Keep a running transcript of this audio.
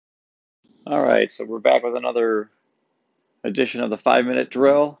All right, so we're back with another edition of the 5 minute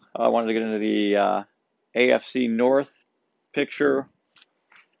drill. I wanted to get into the AFC North picture.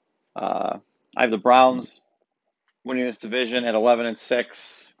 Uh, I have the Browns winning this division at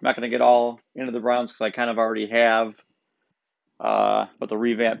 11-6. I'm not going to get all into the Browns because I kind of already have. But the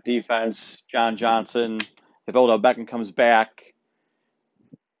revamped defense, John Johnson, if Odell Beckham comes back,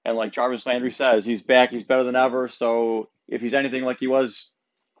 and like Jarvis Landry says, he's back, he's better than ever. So if he's anything like he was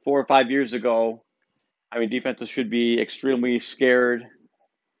 4 or 5 years ago, I mean, defenses should be extremely scared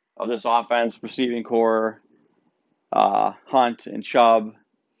of this offense, receiving core, Hunt and Chubb,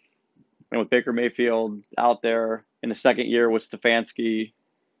 and with Baker Mayfield out there in the second year with Stefanski,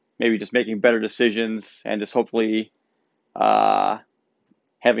 maybe just making better decisions and just hopefully uh,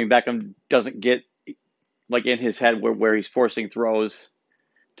 having Beckham doesn't get like in his head where he's forcing throws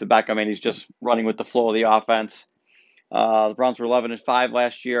to Beckham and he's just running with the flow of the offense. The Browns were 11-5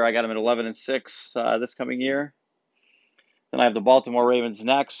 last year. I got them at 11-6 this coming year. Then I have the Baltimore Ravens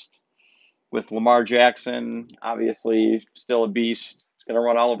next, with Lamar Jackson, obviously still a beast. He's going to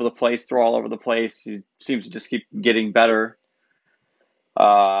run all over the place, throw all over the place. He seems to just keep getting better.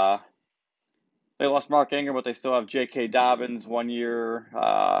 Uh, they lost Mark Ingram, but they still have J.K. Dobbins 1 year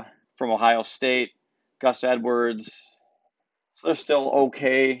from Ohio State, Gus Edwards. So they're still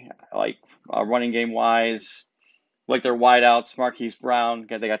okay, like running game wise. Like their wideouts, Marquise Brown.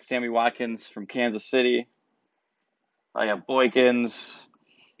 They got Sammy Watkins from Kansas City. I got Boykins.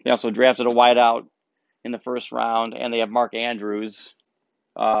 They also drafted a wideout in the first round, and they have Mark Andrews.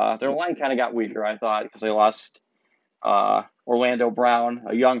 Their line kind of got weaker, I thought, because they lost Orlando Brown,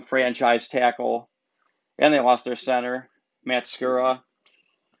 a young franchise tackle, and they lost their center, Matt Skura.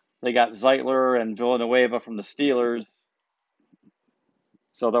 They got Zeitler and Villanueva from the Steelers,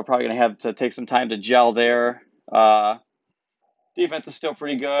 so they're probably going to have to take some time to gel there. Defense is still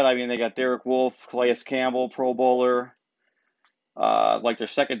pretty good. I mean, they got Derek Wolfe, Calais Campbell, Pro Bowler. Like their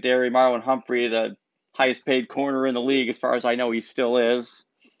secondary, Marlon Humphrey, the highest paid corner in the league, as far as I know, he still is.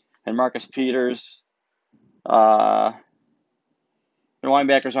 And Marcus Peters. Their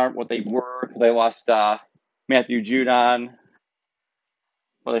linebackers aren't what they were. They lost Matthew Judon,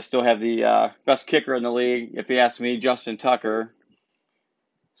 but they still have the best kicker in the league, if you ask me, Justin Tucker.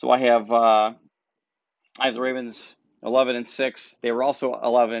 So I have the Ravens 11-6. They were also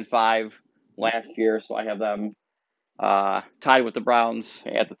 11-5 last year, so I have them tied with the Browns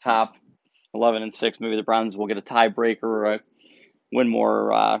at the top, 11-6. Maybe the Browns will get a tiebreaker or win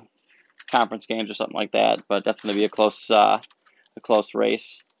more conference games or something like that. But that's going to be a close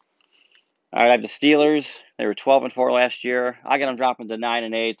race. All right, I have the Steelers. They were 12-4 last year. I got them dropping to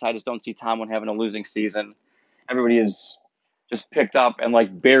 9-8. I just don't see Tomlin having a losing season. Everybody is just picked up and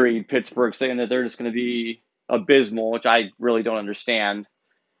like buried Pittsburgh, saying that they're just going to be abysmal, which I really don't understand.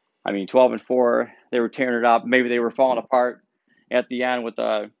 I mean, 12-4, they were tearing it up. Maybe they were falling apart at the end with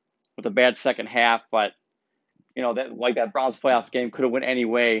a bad second half, but you know that Browns playoff game could have went any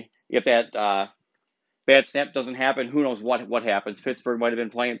way if that bad snap doesn't happen. Who knows what happens? Pittsburgh might have been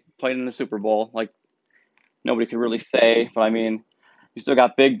playing in the Super Bowl. Like nobody could really say. But I mean, you still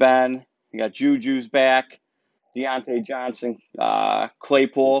got Big Ben. You got Juju's back. Deontay Johnson,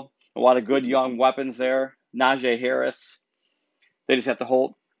 Claypool. A lot of good young weapons there. Najee Harris. They just have to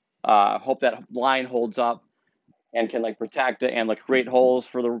hope that line holds up and can like protect it and like create holes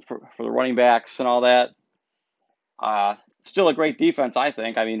for the running backs and all that. Still a great defense, I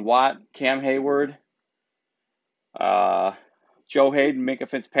think. I mean, Watt, Cam Hayward, Joe Hayden, Minka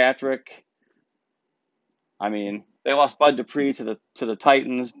Fitzpatrick. I mean, they lost Bud Dupree to the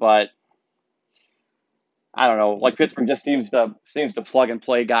Titans, but I don't know. Like Pittsburgh just seems to plug and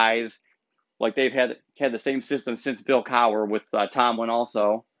play guys. Like they've had the same system since Bill Cowher with Tomlin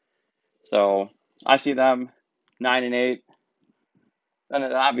also. So I see them 9-8.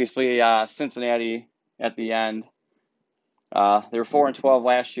 Then obviously Cincinnati at the end. They were 4-12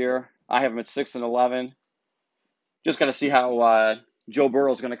 last year. I have them at 6-11. Just got to see how Joe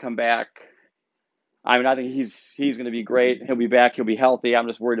Burrow is going to come back. I mean, I think he's going to be great. He'll be back. He'll be healthy. I'm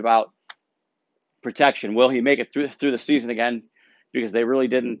just worried about protection. Will he make it through the season again? Because they really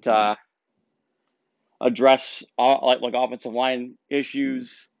didn't address like offensive line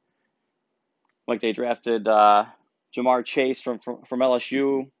issues. Like they drafted Jamar Chase from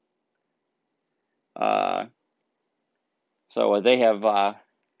LSU. So they have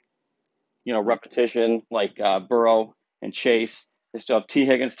repetition like Burrow and Chase. They still have T.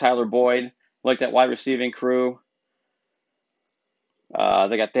 Higgins, Tyler Boyd, like that wide receiving crew.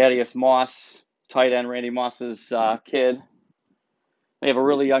 They got Thaddeus Moss, tight end Randy Moss's kid. They have a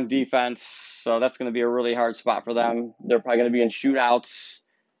really young defense, so that's going to be a really hard spot for them. They're probably going to be in shootouts.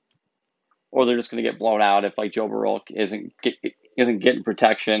 or they're just going to get blown out if like Joe Burrow isn't getting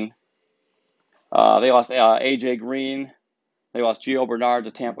protection. They lost AJ Green. They lost Gio Bernard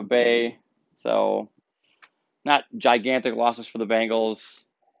to Tampa Bay. So not gigantic losses for the Bengals,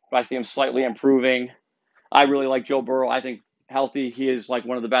 but I see him slightly improving. I really like Joe Burrow. I think healthy, he is like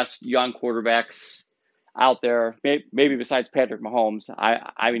one of the best young quarterbacks out there. Maybe besides Patrick Mahomes.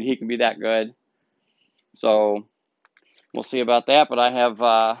 I mean, he can be that good. So we'll see about that. But I have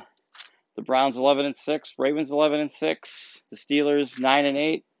the Browns 11-6, Ravens 11-6, the Steelers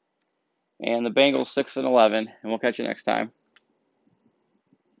 9-8, and the Bengals 6-11. And we'll catch you next time.